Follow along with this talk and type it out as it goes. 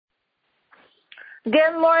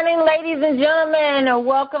Good morning, ladies and gentlemen.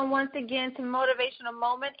 Welcome once again to Motivational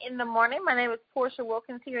Moment in the Morning. My name is Portia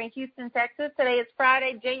Wilkins here in Houston, Texas. Today is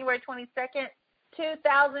Friday, January 22nd,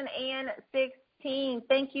 2016.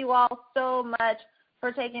 Thank you all so much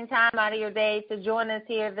for taking time out of your day to join us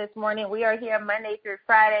here this morning. We are here Monday through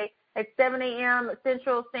Friday at 7 a.m.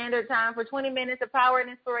 Central Standard Time for 20 minutes of power and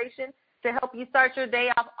inspiration to help you start your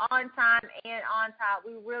day off on time and on top.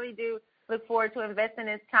 We really do look forward to investing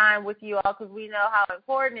this time with you all because we know how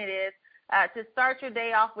important it is to start your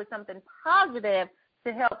day off with something positive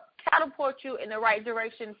to help catapult you in the right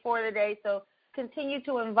direction for the day. So continue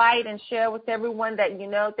to invite and share with everyone that you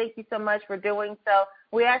know. Thank you so much for doing so.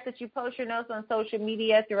 We ask that you post your notes on social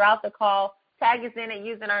media throughout the call. Tag us in it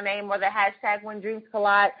using our name or the hashtag When Dreams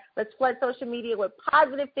Collide. Let's flood social media with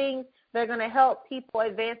positive things that are going to help people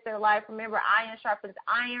advance their life. Remember, iron sharpens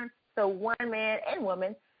iron, so one man and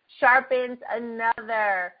woman sharpens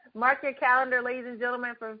another. Mark your calendar, ladies and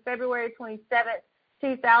gentlemen, for February 27th,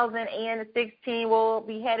 2016. We'll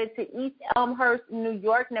be headed to East Elmhurst, New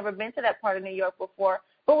York. Never been to that part of New York before,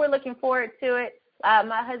 but we're looking forward to it.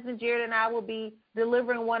 My husband Jared and I will be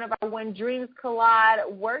delivering one of our When Dreams Collide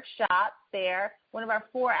workshops there, one of our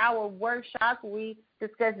 4-hour workshops. We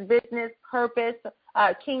discuss business, purpose,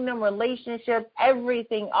 kingdom, relationships,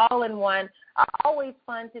 everything all in one. Always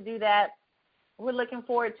fun to do that. We're looking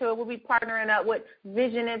forward to it. We'll be partnering up with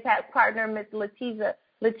Vision Impact partner, Miss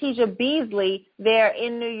Letitia Beasley there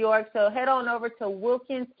in New York. So head on over to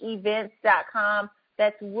WilkinsEvents.com.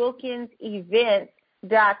 That's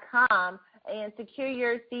WilkinsEvents.com. And secure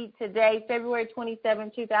your seat today, February 27,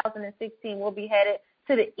 2016. We'll be headed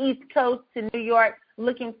to the East Coast, to New York.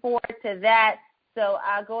 Looking forward to that. So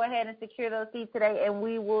go ahead and secure those seats today, and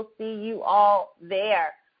we will see you all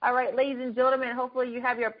there. All right, ladies and gentlemen, hopefully you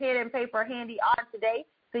have your pen and paper handy on today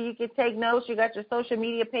so you can take notes. You got your social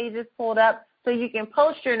media pages pulled up so you can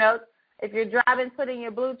post your notes. If you're driving, put in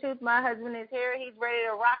your Bluetooth. My husband is here. He's ready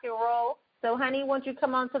to rock and roll. So, honey, won't you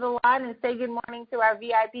come onto the line and say good morning to our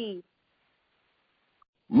VIPs?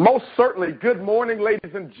 Most certainly. Good morning,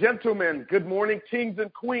 ladies and gentlemen. Good morning, kings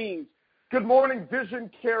and queens. Good morning, vision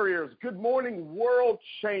carriers. Good morning, world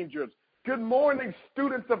changers. Good morning,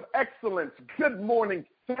 students of excellence. Good morning,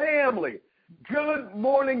 family. Good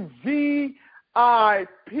morning, VIPs,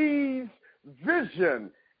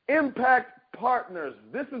 Vision Impact Partners.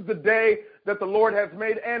 This is the day that the Lord has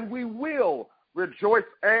made, and we will rejoice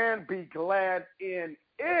and be glad in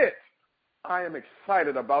it. I am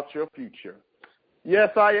excited about your future.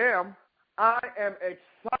 Yes, I am. I am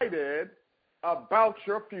excited about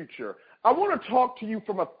your future. I want to talk to you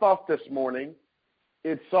from a thought this morning.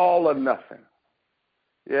 It's all or nothing.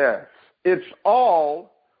 Yes, it's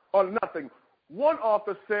all or nothing. One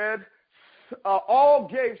author said, all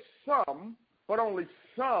gave some, but only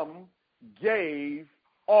some gave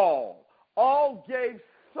all. All gave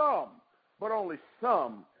some, but only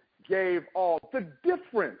some gave all. The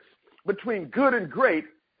difference between good and great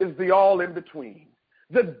is the all in between.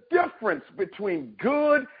 The difference between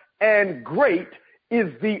good and great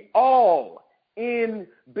is the all in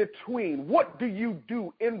between. What do you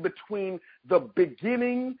do in between the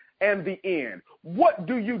beginning and the end? What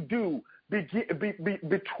do you do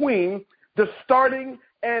between the starting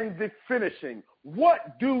and the finishing?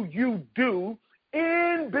 What do you do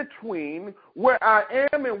in between where I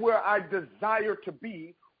am and where I desire to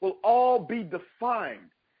be will all be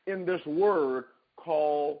defined in this word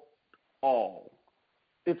called all.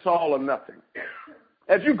 It's all or nothing.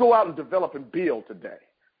 As you go out and develop and build today,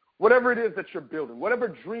 whatever it is that you're building, whatever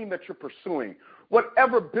dream that you're pursuing,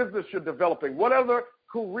 whatever business you're developing, whatever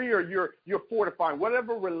career you're fortifying,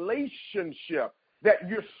 whatever relationship that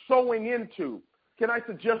you're sowing into, can I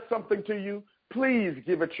suggest something to you? Please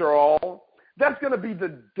give it your all. That's going to be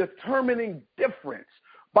the determining difference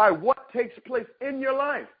by what takes place in your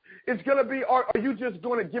life. It's going to be, are you just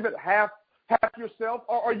going to give it half yourself,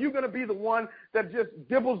 or are you going to be the one that just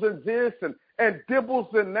dibbles in this and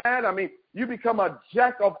dibbles in that? I mean, you become a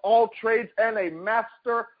jack of all trades and a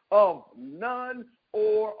master of none,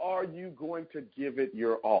 or are you going to give it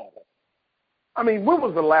your all? I mean, when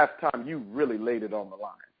was the last time you really laid it on the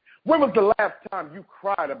line? When was the last time you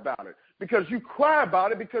cried about it? Because you cry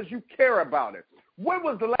about it because you care about it. When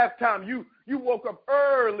was the last time you woke up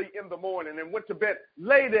early in the morning and went to bed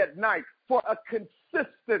late at night for a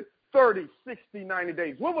consistent 30, 60, 90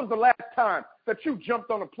 days? When was the last time that you jumped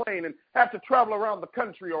on a plane and had to travel around the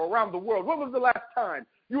country or around the world? When was the last time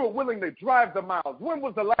you were willing to drive the miles? When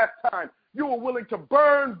was the last time you were willing to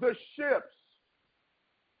burn the ships?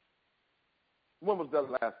 When was the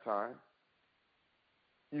last time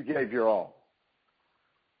you gave your all?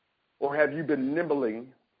 Or have you been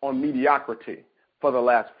nibbling on mediocrity for the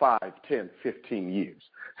last 5, 10, 15 years.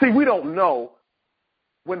 See, we don't know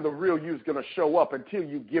when the real you is going to show up until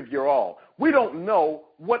you give your all. We don't know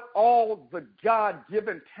what all the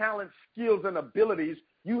God-given talents, skills, and abilities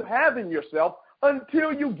you have in yourself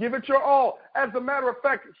until you give it your all. As a matter of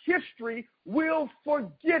fact, history will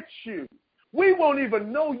forget you. We won't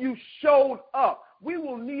even know you showed up. We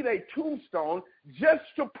will need a tombstone just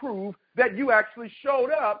to prove that you actually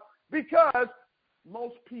showed up, because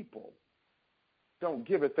most people don't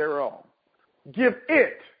give it their all. Give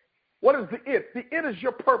it. What is the it? The it is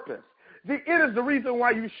your purpose. The it is the reason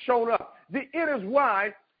why you showed up. The it is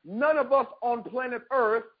why none of us on planet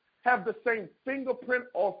Earth have the same fingerprint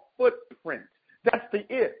or footprint. That's the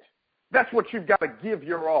it. That's what you've got to give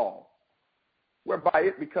your all, whereby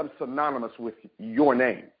it becomes synonymous with your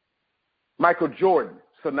name. Michael Jordan,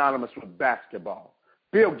 synonymous with basketball.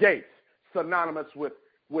 Bill Gates, synonymous with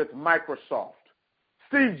Microsoft.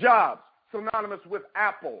 Steve Jobs, synonymous with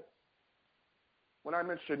Apple. When I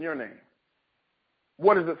mention your name,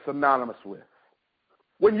 what is it synonymous with?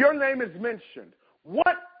 When your name is mentioned,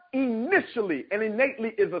 what initially and innately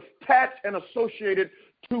is attached and associated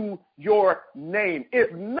to your name?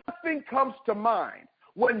 If nothing comes to mind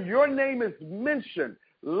when your name is mentioned,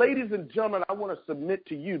 ladies and gentlemen, I want to submit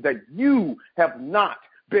to you that you have not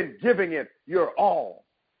been giving it your all.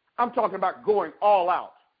 I'm talking about going all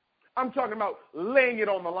out. I'm talking about laying it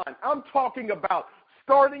on the line. I'm talking about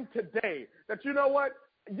starting today that, you know what,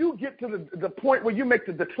 you get to the point where you make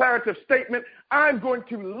the declarative statement, I'm going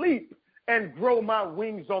to leap and grow my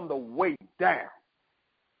wings on the way down.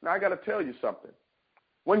 Now, I got to tell you something.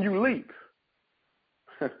 When you leap,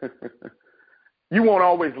 you won't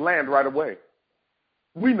always land right away.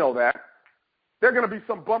 We know that. There are going to be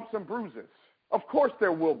some bumps and bruises. Of course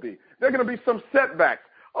there will be. There are going to be some setbacks.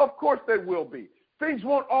 Of course there will be. Things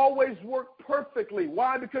won't always work perfectly.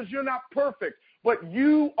 Why? Because you're not perfect. But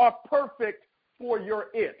you are perfect for your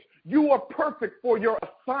it. You are perfect for your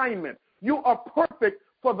assignment. You are perfect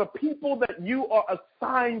for the people that you are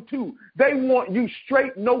assigned to. They want you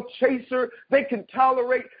straight, no chaser. They can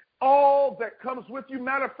tolerate all that comes with you.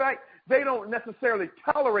 Matter of fact, they don't necessarily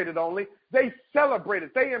tolerate it only. They celebrate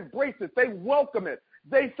it. They embrace it. They welcome it.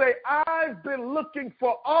 They say, I've been looking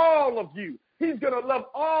for all of you. He's going to love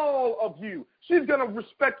all of you. She's going to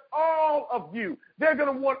respect all of you. They're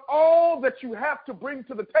going to want all that you have to bring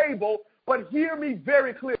to the table. But hear me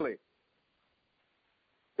very clearly.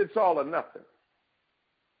 It's all or nothing.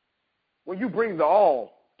 When you bring the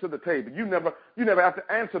all to the table, you never have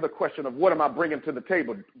to answer the question of what am I bringing to the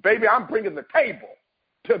table. Baby, I'm bringing the table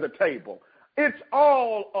to the table. It's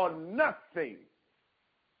all or nothing.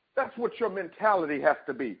 That's what your mentality has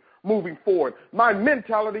to be moving forward. My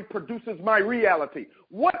mentality produces my reality.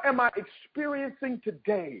 What am I experiencing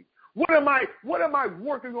today? What am I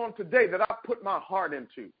working on today that I put my heart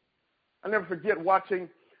into? I'll never forget watching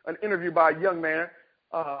an interview by a young man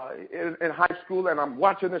in high school, and I'm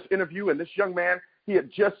watching this interview, and this young man, he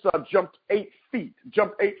had just jumped 8 feet,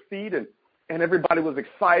 and everybody was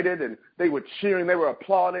excited, and they were cheering, they were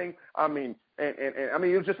applauding. I mean,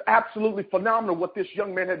 it was just absolutely phenomenal what this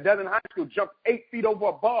young man had done in high school, jumped 8 feet over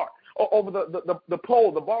a bar, over the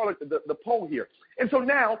pole, the pole here. And so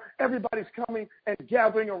now everybody's coming and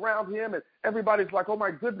gathering around him, and everybody's like, oh,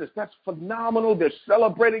 my goodness, that's phenomenal. They're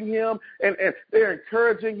celebrating him, and they're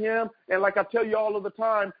encouraging him. And like I tell you all of the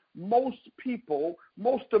time, most people,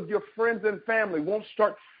 most of your friends and family won't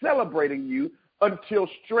start celebrating you until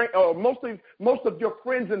most of your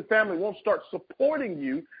friends and family won't start supporting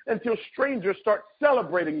you until strangers start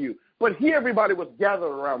celebrating you. But here everybody was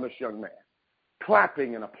gathered around this young man,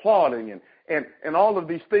 clapping and applauding and all of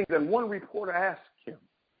these things. And one reporter asked him,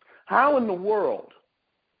 how in the world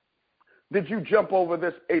did you jump over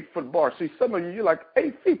this 8-foot bar? See, some of you're like,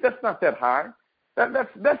 8 feet, that's not that high.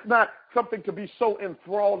 That's not something to be so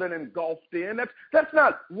enthralled and engulfed in. That's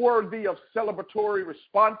not worthy of celebratory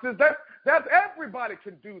responses. That's everybody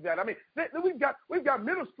can do that. I mean, we've got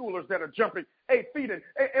middle schoolers that are jumping 8 feet,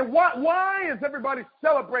 and why is everybody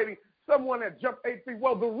celebrating someone that jumped 8 feet?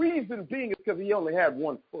 Well, the reason being is because he only had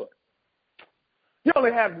 1 foot. He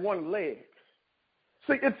only had 1 leg.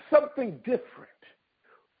 See, it's something different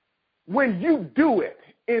when you do it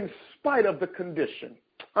in spite of the condition.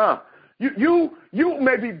 You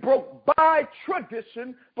may be broke by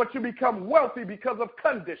tradition, but you become wealthy because of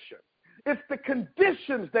condition. It's the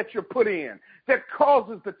conditions that you're put in that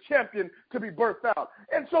causes the champion to be birthed out.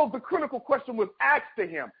 And so the critical question was asked to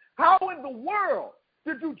him, how in the world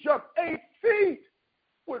did you jump 8 feet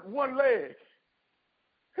with 1 leg?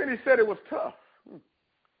 And he said it was tough.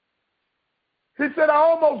 He said, I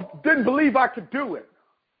almost didn't believe I could do it.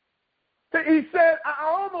 He said, I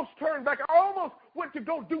almost turned back. I almost to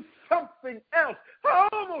go do something else. I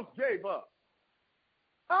almost gave up.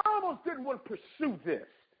 I almost didn't want to pursue this.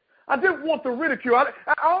 I didn't want the ridicule. I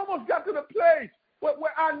almost got to the place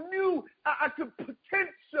where I knew I could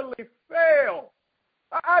potentially fail.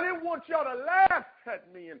 I didn't want y'all to laugh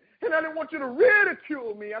at me, and I didn't want you to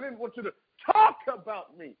ridicule me. I didn't want you to talk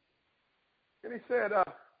about me. And he said,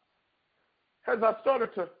 as I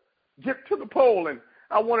started to get to the pole and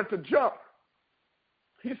I wanted to jump,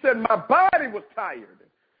 he said, my body was tired.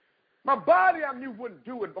 My body, I knew, wouldn't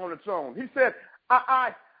do it on its own. He said,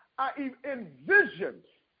 I envisioned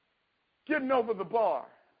getting over the bar.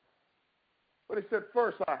 But he said,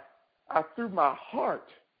 first, I threw my heart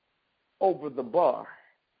over the bar,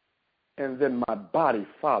 and then my body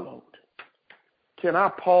followed. Can I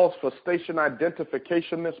pause for station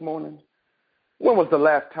identification this morning? When was the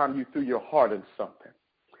last time you threw your heart in something?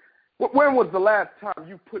 When was the last time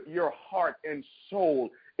you put your heart and soul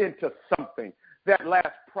into something? That last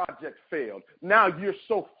project failed. Now you're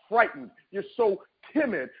so frightened. You're so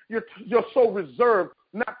timid. You're so reserved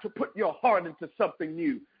not to put your heart into something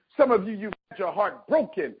new. Some of you've had your heart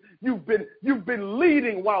broken. You've been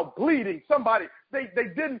leading while bleeding. Somebody, they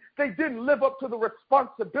didn't live up to the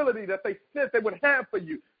responsibility that they said they would have for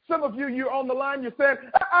you. Some of you're on the line, you're saying,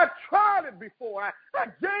 I tried it before. I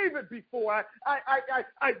gave it before.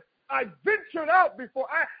 I ventured out before.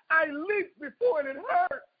 I leaped before, and it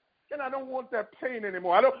hurt. And I don't want that pain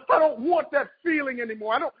anymore. I don't want that feeling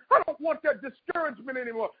anymore. I don't want that discouragement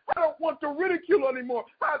anymore. I don't want the ridicule anymore.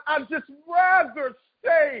 I'd just rather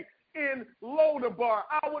stay in Lodabar.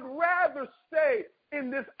 I would rather stay in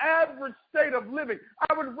this average state of living.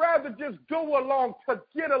 I would rather just go along to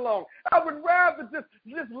get along. I would rather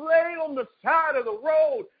just lay on the side of the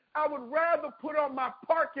road. I would rather put on my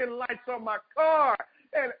parking lights on my car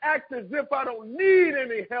and act as if I don't need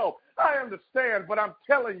any help. I understand, but I'm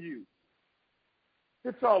telling you,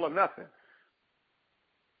 it's all or nothing.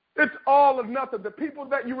 It's all or nothing. The people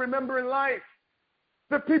that you remember in life,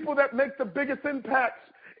 the people that make the biggest impacts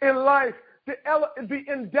in life, the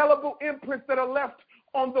indelible imprints that are left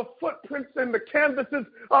on the footprints and the canvases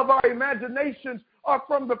of our imaginations are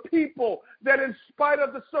from the people that, in spite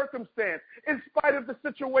of the circumstance, in spite of the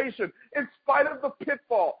situation, in spite of the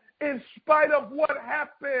pitfall, in spite of what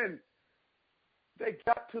happened, they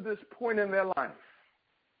got to this point in their life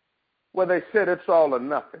where they said it's all or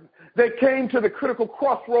nothing. They came to the critical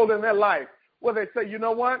crossroad in their life where they say, you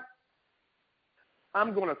know what?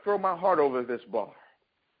 I'm going to throw my heart over this bar,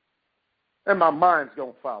 and my mind's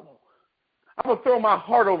going to follow. I'm going to throw my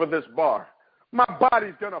heart over this bar. My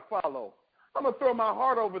body's going to follow. I'm going to throw my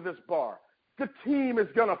heart over this bar. The team is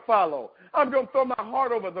going to follow. I'm going to throw my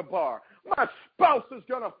heart over the bar. My spouse is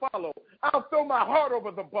going to follow. I'll throw my heart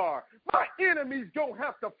over the bar. My enemy's going to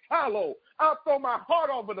have to follow. I'll throw my heart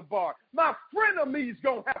over the bar. My frenemy's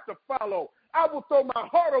going to have to follow. I will throw my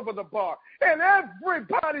heart over the bar. And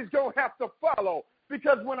everybody's going to have to follow,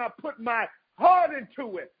 because when I put my heart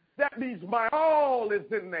into it, that means my all is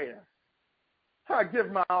in there. I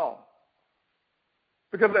give my all.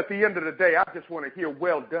 Because at the end of the day, I just want to hear,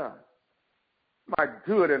 well done, my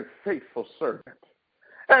good and faithful servant.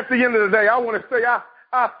 At the end of the day, I want to say,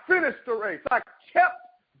 I finished the race. I kept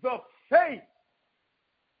the faith.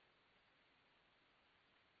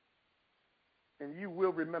 And you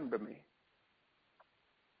will remember me.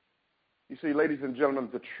 You see, ladies and gentlemen,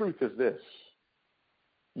 the truth is this.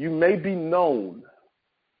 You may be known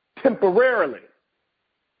temporarily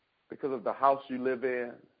because of the house you live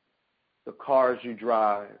in, the cars you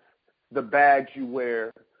drive, the bags you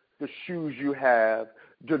wear, the shoes you have,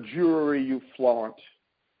 the jewelry you flaunt,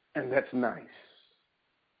 and that's nice.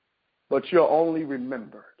 But you're only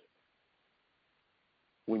remembered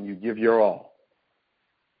when you give your all.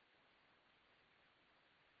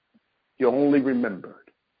 You're only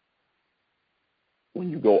remembered when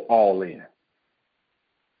you go all in,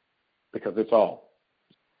 because it's all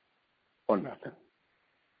or nothing.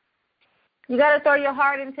 You got to throw your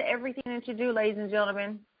heart into everything that you do, ladies and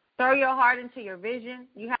gentlemen. Throw your heart into your vision.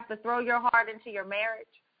 You have to throw your heart into your marriage.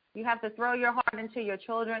 You have to throw your heart into your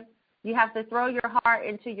children. You have to throw your heart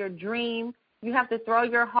into your dream. You have to throw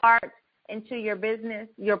your heart into your business,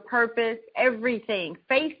 your purpose, everything.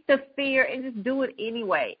 Face the fear and just do it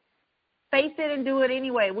anyway. Face it and do it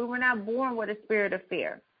anyway. We were not born with a spirit of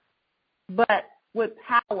fear, but with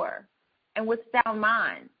power and with sound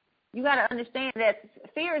mind. You got to understand that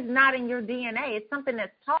fear is not in your DNA. It's something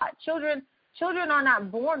that's taught. Children are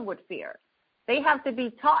not born with fear. They have to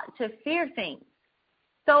be taught to fear things.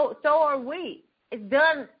 So are we. It's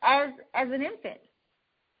done as an infant.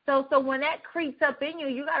 So when that creeps up in you,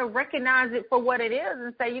 you got to recognize it for what it is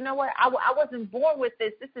and say, you know what, I wasn't born with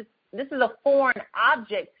this. This is a foreign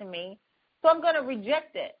object to me, so I'm going to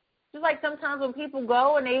reject it. Just like sometimes when people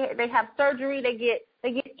go and they have surgery, they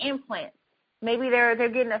get implants. Maybe they're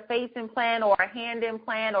getting a face implant or a hand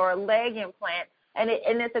implant or a leg implant, and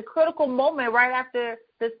it's a critical moment right after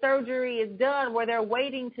the surgery is done where they're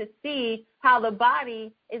waiting to see how the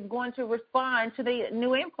body is going to respond to the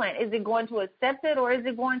new implant. Is it going to accept it or is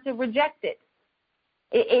it going to reject it?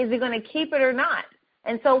 Is it going to keep it or not?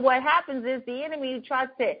 And so what happens is the enemy tries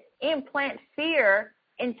to implant fear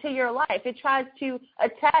into your life. It tries to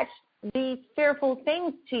attach these fearful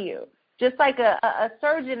things to you, just like a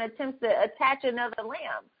surgeon attempts to attach another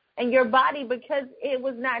limb. And your body, because it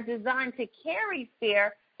was not designed to carry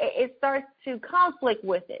fear, it starts to conflict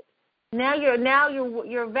with it. Now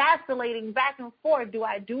you're vacillating back and forth. Do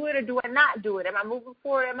I do it or do I not do it? Am I moving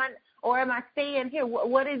forward? Am I staying here?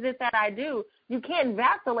 What is it that I do? You can't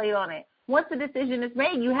vacillate on it. Once the decision is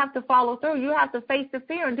made, you have to follow through. You have to face the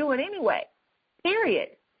fear and do it anyway. Period.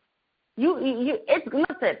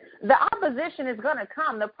 Listen, the opposition is going to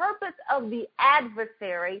come. The purpose of the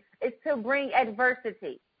adversary is to bring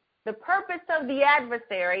adversity. The purpose of the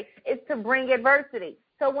adversary is to bring adversity.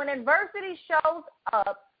 So when adversity shows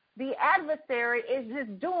up, the adversary is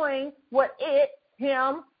just doing what it,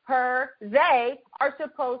 him, her, they are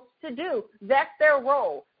supposed to do. That's their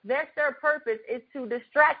role. That's their purpose, is to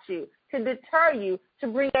distract you, to deter you, to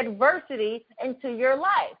bring adversity into your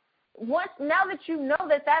life. Now that you know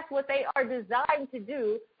that that's what they are designed to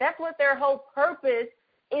do, that's what their whole purpose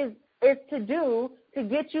is to do, to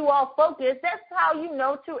get you all focused, that's how you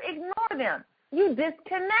know to ignore them. You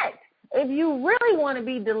disconnect. If you really want to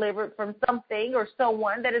be delivered from something or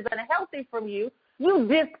someone that is unhealthy from you, you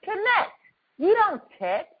disconnect. You don't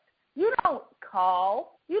text. You don't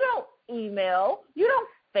call. You don't email. You don't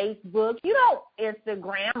Facebook. You don't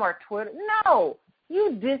Instagram or Twitter. No.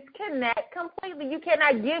 You disconnect completely. You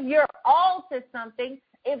cannot give your all to something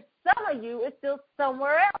if some of you is still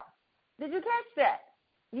somewhere else. Did you catch that?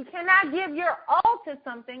 You cannot give your all to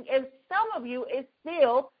something if some of you is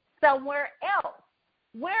still somewhere else.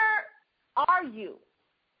 Where are you?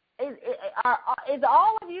 Is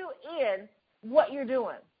all of you in what you're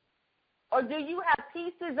doing? Or do you have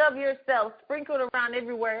pieces of yourself sprinkled around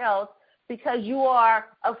everywhere else because you are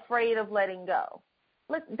afraid of letting go?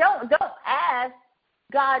 Don't ask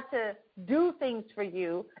God to do things for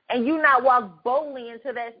you and you not walk boldly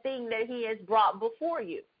into that thing that he has brought before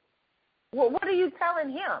you. Well, what are you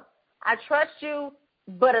telling him? I trust you,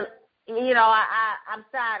 but, I'm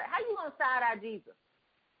side. How you going to side-eye Jesus?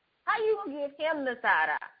 How you going to give him the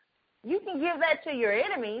side-eye? You can give that to your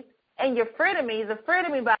enemies and your frenemies. A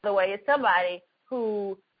frenemy, by the way, is somebody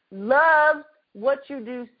who loves what you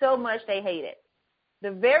do so much they hate it.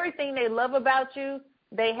 The very thing they love about you,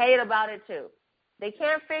 they hate about it too. They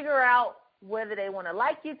can't figure out whether they want to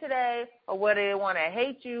like you today or whether they want to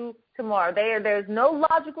hate you tomorrow. There's no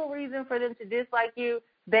logical reason for them to dislike you.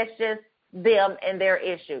 That's just them and their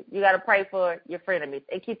issue. You got to pray for your frenemies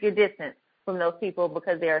and keep your distance from those people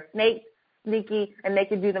because they are snakes, sneaky, and they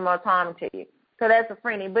can do the most harm to you. So that's a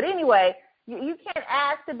frenemy. But anyway, you can't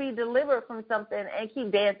ask to be delivered from something and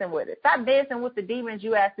keep dancing with it. Stop dancing with the demons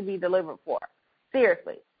you asked to be delivered for.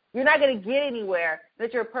 Seriously. You're not going to get anywhere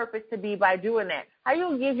that your purpose to be by doing that. How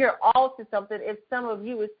you give your all to something if some of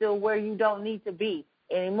you is still where you don't need to be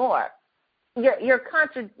anymore? You're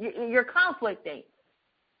conflicting.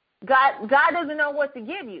 God doesn't know what to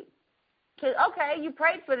give you. Okay, you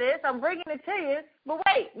prayed for this. I'm bringing it to you. But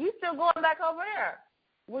wait, you still going back over there.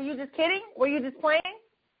 Were you just kidding? Were you just playing?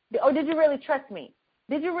 Or did you really trust me?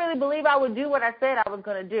 Did you really believe I would do what I said I was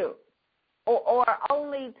going to do? Or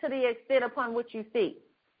only to the extent upon which you see?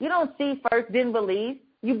 You don't see first, then believe.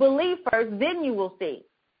 You believe first, then you will see.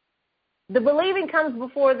 The believing comes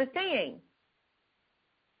before the seeing.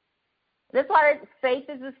 That's why faith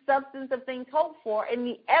is the substance of things hoped for and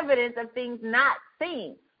the evidence of things not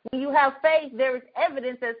seen. When you have faith, there is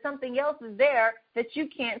evidence that something else is there that you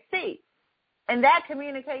can't see. And that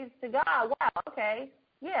communicates to God, wow, okay,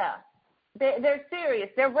 yeah, they're serious.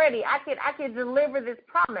 They're ready. I could deliver this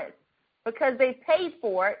promise because they paid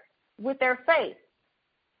for it with their faith.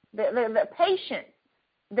 The patience,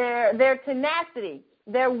 their tenacity,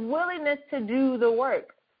 their willingness to do the work.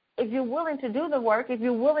 If you're willing to do the work, if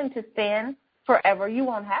you're willing to stand forever, you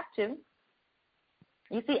won't have to.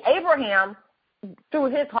 You see, Abraham threw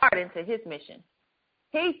his heart into his mission.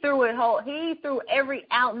 He threw it whole. He threw every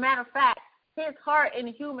out. Matter of fact, his heart in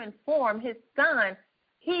human form, his son,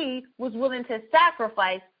 he was willing to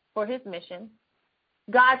sacrifice for his mission.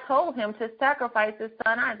 God told him to sacrifice his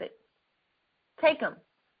son Isaac. Take him.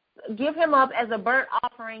 give him up as a burnt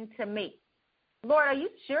offering to me. Lord, are you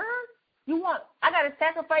sure? I got to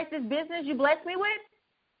sacrifice this business you blessed me with?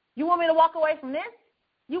 You want me to walk away from this?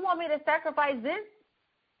 You want me to sacrifice this?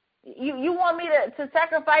 You want me to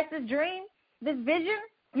sacrifice this dream, this vision?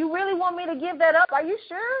 You really want me to give that up? Are you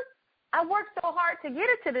sure? I worked so hard to get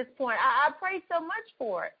it to this point. I prayed so much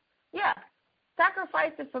for it. Yeah,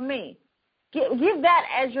 sacrifice it for me. Give that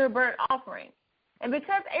as your burnt offering. And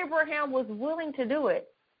because Abraham was willing to do it,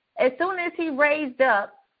 as soon as he raised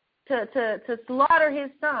up to slaughter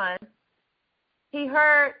his son, he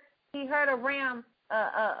heard a ram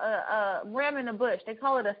in the bush. They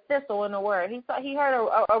call it a thistle in the word. He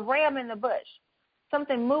heard a ram in the bush,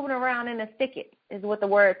 something moving around in the thicket is what the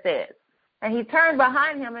word says. And he turned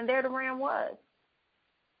behind him, and there the ram was.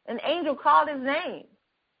 An angel called his name,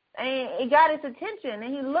 and it got his attention,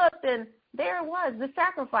 and he looked, and there it was, the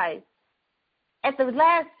sacrifice. At the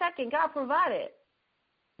last second, God provided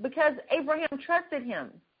because Abraham trusted him,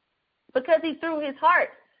 because he threw his heart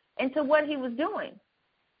into what he was doing.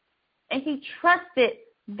 And he trusted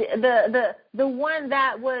the one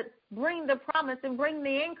that would bring the promise and bring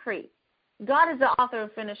the increase. God is the author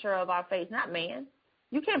and finisher of our faith, not man.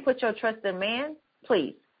 You can't put your trust in man,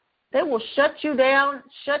 please. They will shut you down,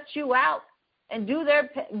 shut you out, and do their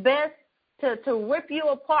best to rip you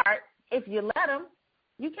apart if you let them.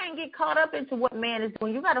 You can't get caught up into what man is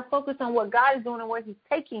doing. You got to focus on what God is doing and where he's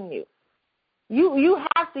taking you. You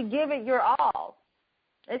have to give it your all.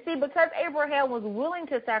 And see, because Abraham was willing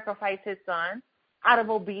to sacrifice his son out of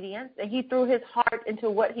obedience, and he threw his heart into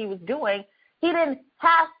what he was doing, he didn't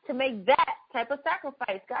have to make that type of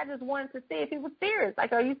sacrifice. God just wanted to see if he was serious.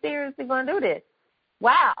 Like, are you seriously going to do this?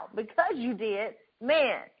 Wow, because you did,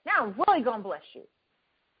 man, now I'm really going to bless you.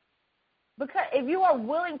 Because if you are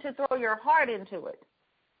willing to throw your heart into it,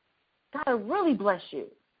 God will really bless you.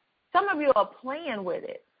 Some of you are playing with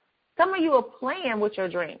it. Some of you are playing with your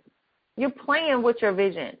dreams. You're playing with your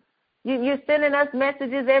vision. You're sending us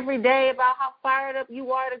messages every day about how fired up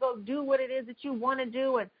you are to go do what it is that you want to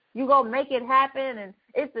do, and you go make it happen, and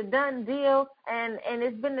it's a done deal, and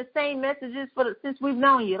it's been the same messages since we've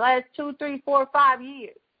known you, last 2, 3, 4, 5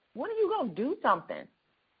 years. When are you going to do something?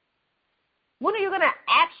 When are you going to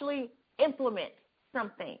actually implement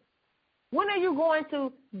something? When are you going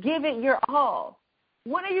to give it your all?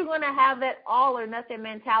 When are you going to have that all or nothing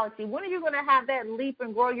mentality? When are you going to have that leap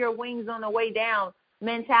and grow your wings on the way down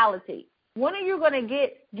mentality? When are you going to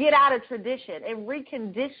get out of tradition and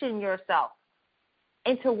recondition yourself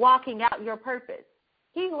into walking out your purpose?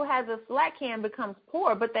 He who has a slack hand becomes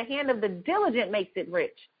poor, but the hand of the diligent makes it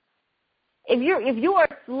rich. If you are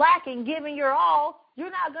slack in giving your all, you're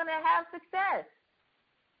not going to have success.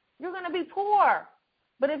 You're going to be poor.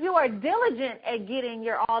 But if you are diligent at getting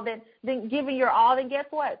your all, then giving your all, then guess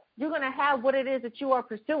what? You're going to have what it is that you are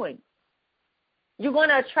pursuing. You're going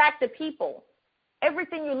to attract the people.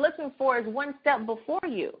 Everything you're looking for is one step before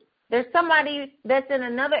you. There's somebody that's in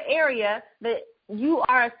another area that you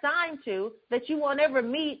are assigned to that you won't ever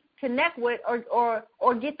meet, connect with,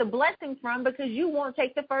 or get the blessing from because you won't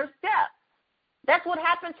take the first step. That's what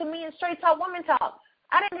happened to me in Straight Talk Women Talk.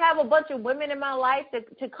 I didn't have a bunch of women in my life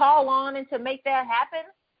to call on and to make that happen.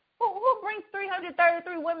 Who brings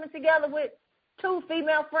 333 women together with 2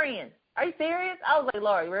 female friends? Are you serious? I was like,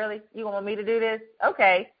 Lord, really? You want me to do this?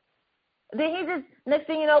 Okay. Then he just, next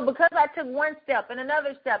thing you know, because I took one step and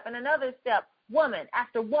another step and another step, woman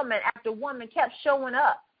after woman after woman kept showing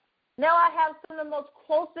up. Now I have some of the most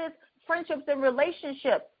closest friendships and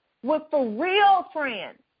relationships with for real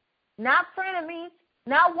friends, not frenemies,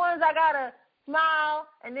 not ones I got to smile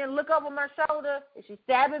and then look over my shoulder. Is she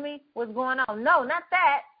stabbing me? What's going on? No, not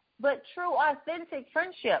that, but true, authentic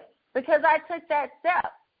friendship because I took that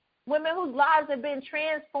step. Women whose lives have been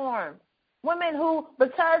transformed. Women who,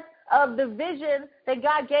 because of the vision that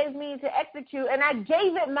God gave me to execute, and I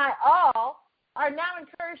gave it my all, are now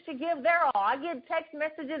encouraged to give their all. I get text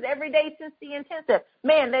messages every day since the intensive.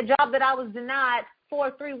 Man, that job that I was denied 4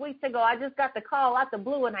 or 3 weeks ago, I just got the call out the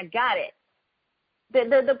blue and I got it.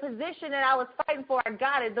 The position that I was fighting for, I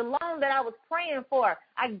got it. The loan that I was praying for,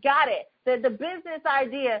 I got it. The business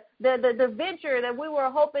idea, the venture that we were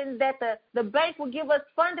hoping that the bank would give us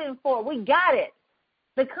funding for, we got it.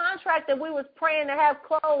 The contract that we was praying to have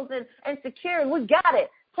closed and secured, we got it.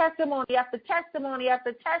 Testimony after testimony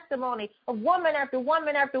after testimony of woman after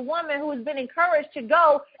woman after woman who has been encouraged to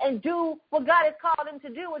go and do what God has called them to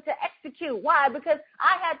do and to execute. Why? Because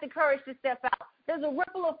I had the courage to step out. There's a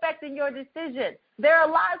ripple effect in your decision. There are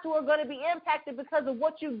lives who are going to be impacted because of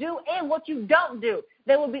what you do and what you don't do.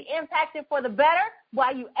 They will be impacted for the better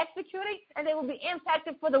by you executing, and they will be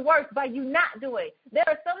impacted for the worse by you not doing. There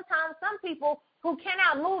are sometimes some people who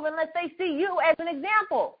cannot move unless they see you as an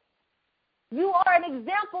example. You are an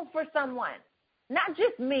example for someone. Not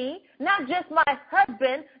just me, not just my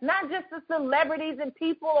husband, not just the celebrities and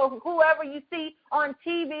people or whoever you see on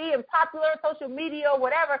TV and popular social media or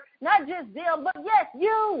whatever, not just them, but yes,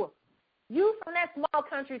 you. You from that small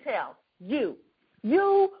country town. You.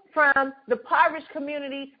 You from the impoverished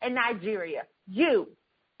community in Nigeria. You.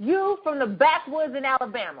 You from the backwoods in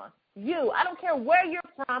Alabama. You. I don't care where you're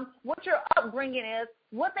from, what your upbringing is,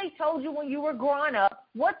 what they told you when you were growing up,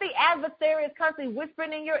 what the adversary is constantly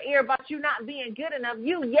whispering in your ear about you not being good enough.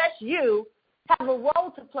 You, yes, you have a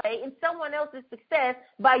role to play in someone else's success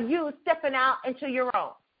by you stepping out into your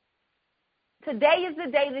own. Today is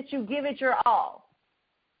the day that you give it your all.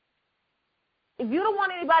 If you don't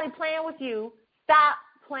want anybody playing with you, stop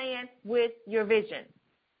playing with your vision.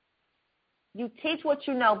 You teach what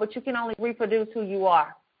you know, but you can only reproduce who you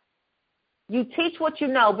are. You teach what you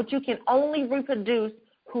know, but you can only reproduce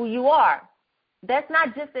who you are. That's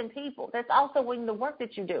not just in people. That's also in the work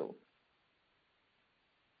that you do.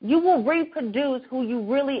 You will reproduce who you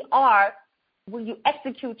really are when you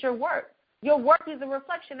execute your work. Your work is a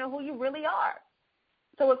reflection of who you really are.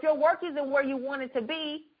 So if your work isn't where you want it to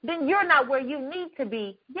be, then you're not where you need to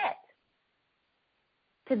be yet.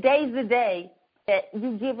 Today's the day that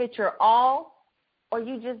you give it your all or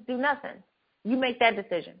you just do nothing. You make that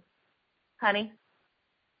decision. Honey?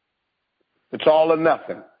 It's all or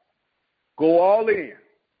nothing. Go all in.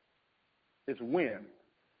 It's win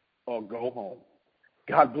or go home.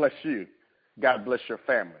 God bless you. God bless your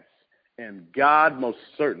families. And God most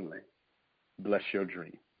certainly bless your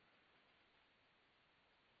dream.